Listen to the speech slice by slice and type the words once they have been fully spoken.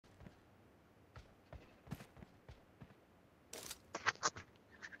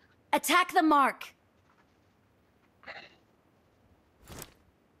Attack the mark!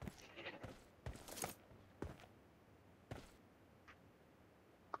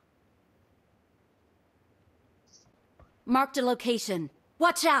 Marked a location.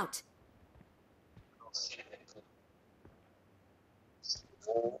 Watch out!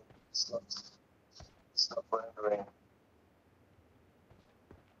 It's not rendering.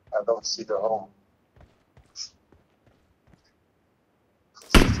 I don't see the home.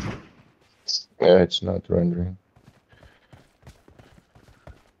 Yeah, it's not rendering.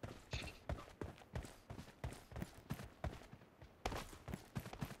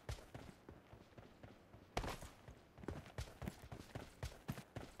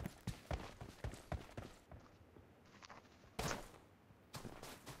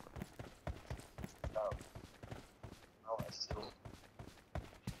 No, I still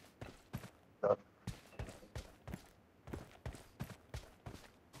not.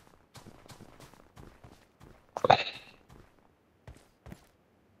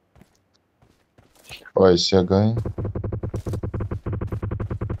 Oh, I see a guy.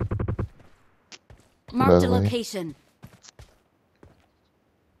 Marked That a way. location.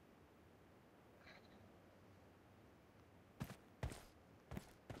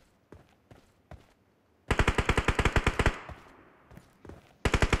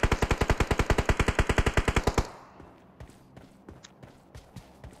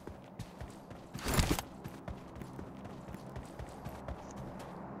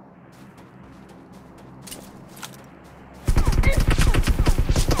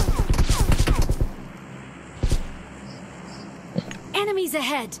 Enemies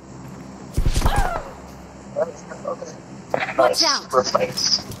ahead! Okay. Watch Nice. out!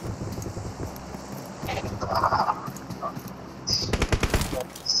 Perfect.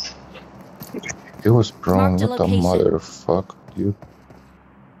 He was prone. Marked a What a location. motherfucker, dude.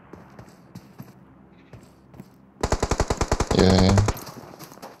 Yeah.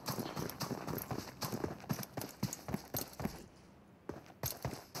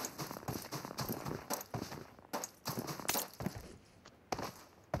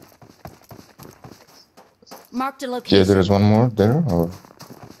 Marked a Yeah, location. there is one more there, or...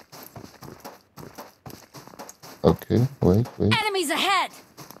 Okay, wait. Enemies ahead!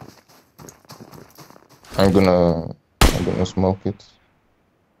 I'm gonna smoke it.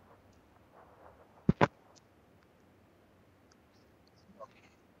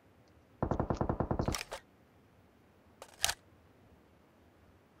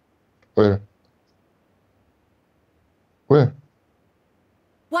 Where? Where?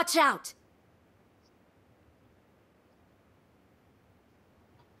 Watch out!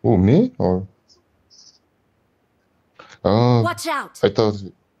 Who, me? Or... Oh, Watch out! I thought...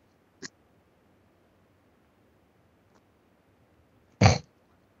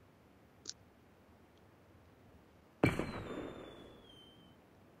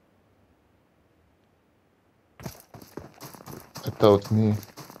 I thought me.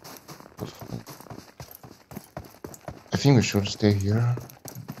 I think we should stay here.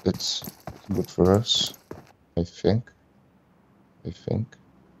 That's good for us. I think.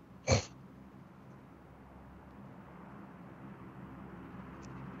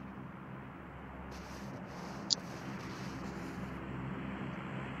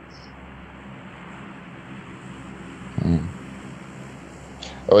 Hmm.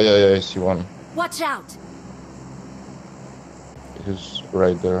 Oh yeah, I see one. Watch out! He's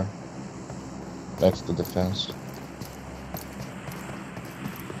right there, next to the fence.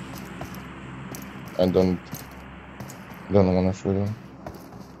 I don't want to shoot him.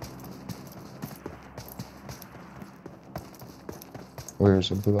 Where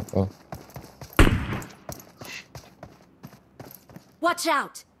is Abdulah? Oh, Watch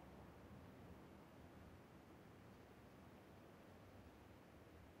out!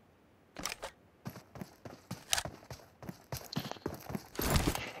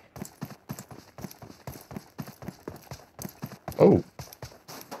 oh.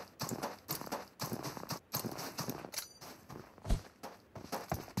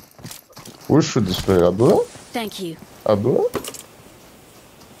 Who should this way? Abdulah? Thank you. Abdulah?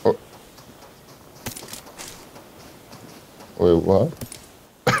 Oh. Wait, what?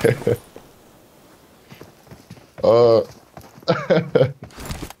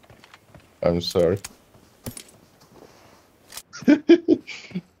 I'm sorry. I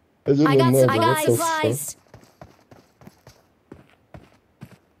I didn't got know, some but what the fuck? supplies.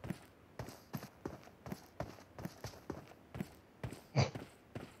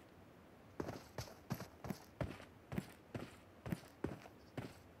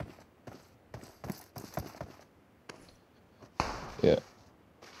 Yeah.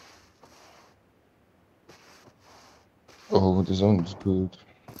 Oh, the zone is good.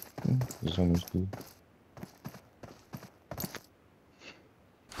 The zone is good.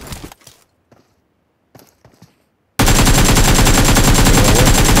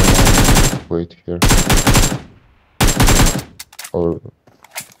 Wait here. Or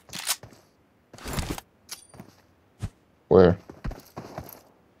where?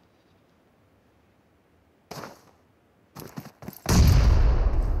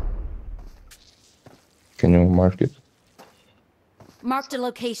 Can you mark it? Marked a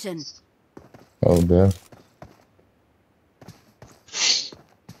location. Oh, there.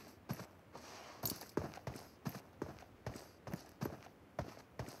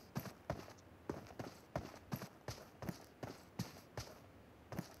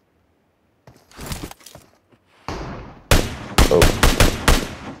 Oh,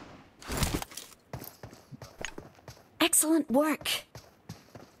 Excellent work.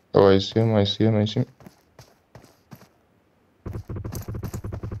 oh, I see him. I see him. I see him.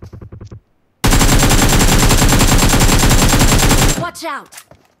 Watch out.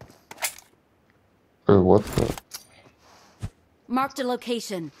 Oh, what the? Marked a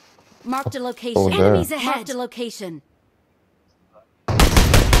location. Marked a Oh, location. there. Enemies ahead. Marked a location.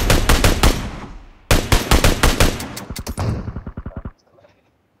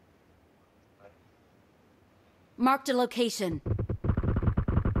 Marked a location.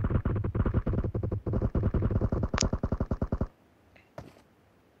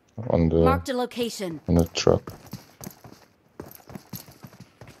 On Marked a location. the truck.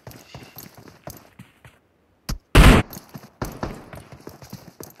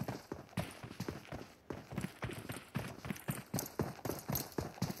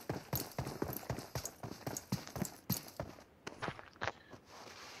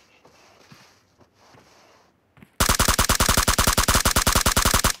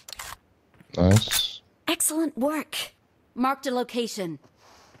 Nice. Excellent work. Marked a location.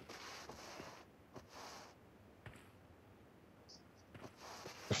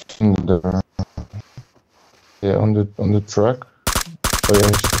 In the yeah, on the truck. Oh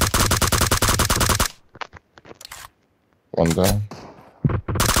yes. One down.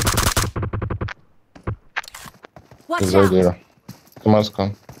 Watch He's right out. there. He must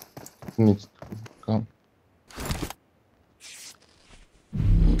come. He needs to come.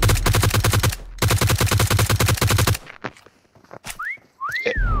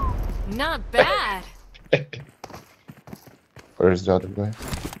 Not bad. Where is the other guy?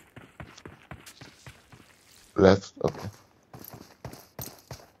 Left. Okay.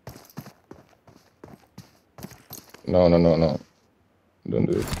 No. Don't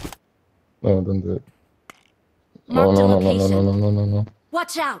do it. No, don't do it. No, Marked a no. location.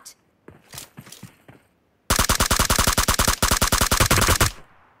 Watch out.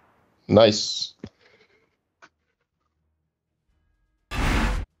 Nice.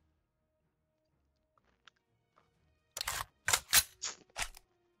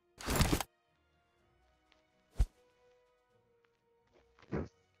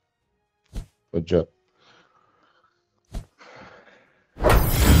 Good job.